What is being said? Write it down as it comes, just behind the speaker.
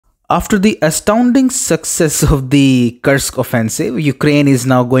After the astounding success of the Kursk offensive, Ukraine is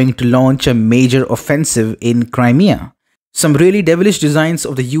now going to launch a major offensive in Crimea. Some really devilish designs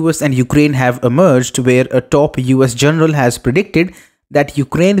of the US and Ukraine have emerged, where a top US general has predicted that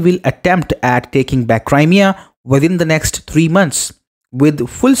Ukraine will attempt at taking back Crimea within the next 3 months, with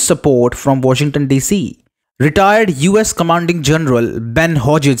full support from Washington DC. Retired US Commanding General Ben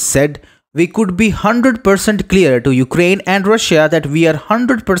Hodges said, "We could be 100% clear to Ukraine and Russia that we are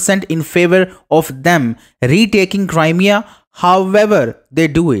 100% in favor of them retaking Crimea however they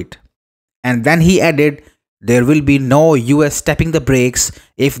do it." And then he added, "There will be no US stepping the brakes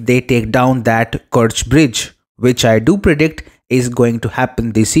if they take down that Kerch Bridge, which I do predict is going to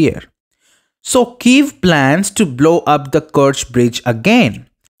happen this year." So Kyiv plans to blow up the Kerch Bridge again.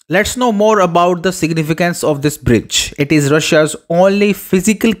 Let's know more about the significance of this bridge. It is Russia's only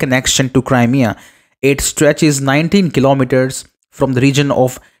physical connection to Crimea. It stretches 19 kilometers from the region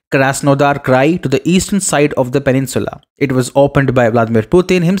of Krasnodar Krai to the eastern side of the peninsula. It was opened by Vladimir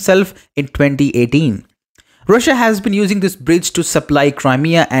Putin himself in 2018. Russia has been using this bridge to supply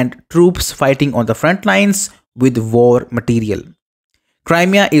Crimea and troops fighting on the front lines with war material.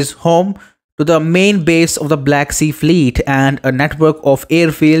 Crimea is home to the main base of the Black Sea Fleet and a network of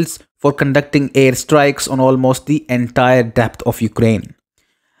airfields for conducting airstrikes on almost the entire depth of Ukraine.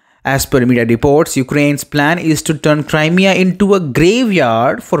 As per media reports, Ukraine's plan is to turn Crimea into a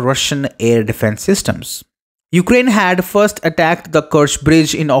graveyard for Russian air defense systems. Ukraine had first attacked the Kerch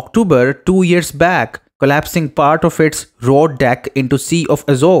Bridge in October 2 years back, collapsing part of its road deck into Sea of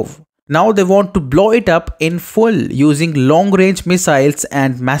Azov. Now they want to blow it up in full using long-range missiles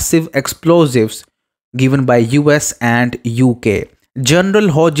and massive explosives given by US and UK. General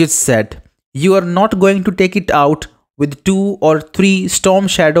Hodges said, "You are not going to take it out with 2 or 3 Storm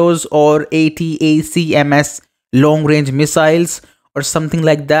Shadows or ATACMS long-range missiles or something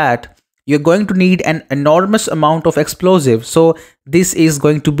like that. You're going to need an enormous amount of explosives. So this is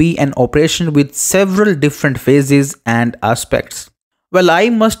going to be an operation with several different phases and aspects." Well, I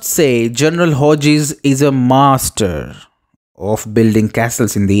must say General Hodges is a master of building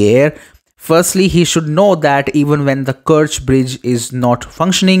castles in the air. Firstly, he should know that even when the Kerch Bridge is not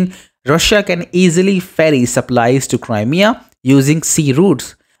functioning, Russia can easily ferry supplies to Crimea using sea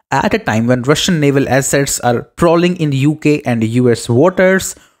routes. At a time when Russian naval assets are prowling in UK and US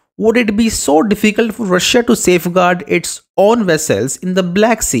waters, would it be so difficult for Russia to safeguard its own vessels in the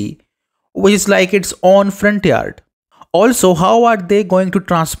Black Sea, which is like its own front yard? Also, how are they going to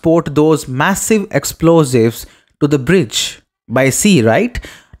transport those massive explosives to the bridge? By sea, right?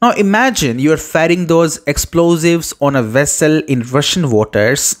 Now imagine you are ferrying those explosives on a vessel in Russian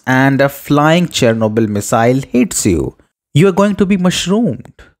waters and a flying Chernobyl missile hits you. You are going to be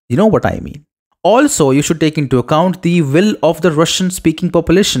mushroomed. You know what I mean? Also, you should take into account the will of the Russian-speaking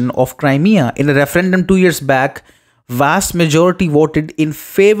population of Crimea. In a referendum 2 years back, vast majority voted in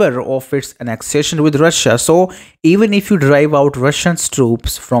favor of its annexation with Russia. So even if you drive out Russian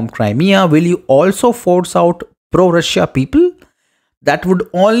troops from Crimea, will you also force out pro-Russia people? That would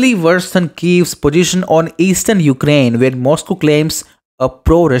only worsen Kyiv's position on eastern Ukraine, where Moscow claims a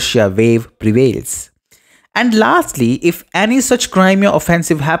pro-Russia wave prevails. And lastly, if any such Crimea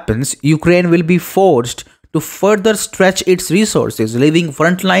offensive happens, Ukraine will be forced to further stretch its resources, leaving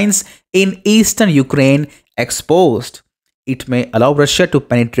front lines in eastern Ukraine exposed. It may allow Russia to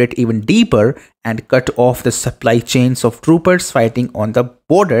penetrate even deeper and cut off the supply chains of troopers fighting on the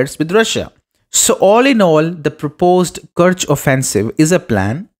borders with Russia. So all in all, the proposed Kerch offensive is a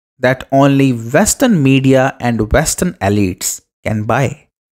plan that only Western media and Western elites can buy.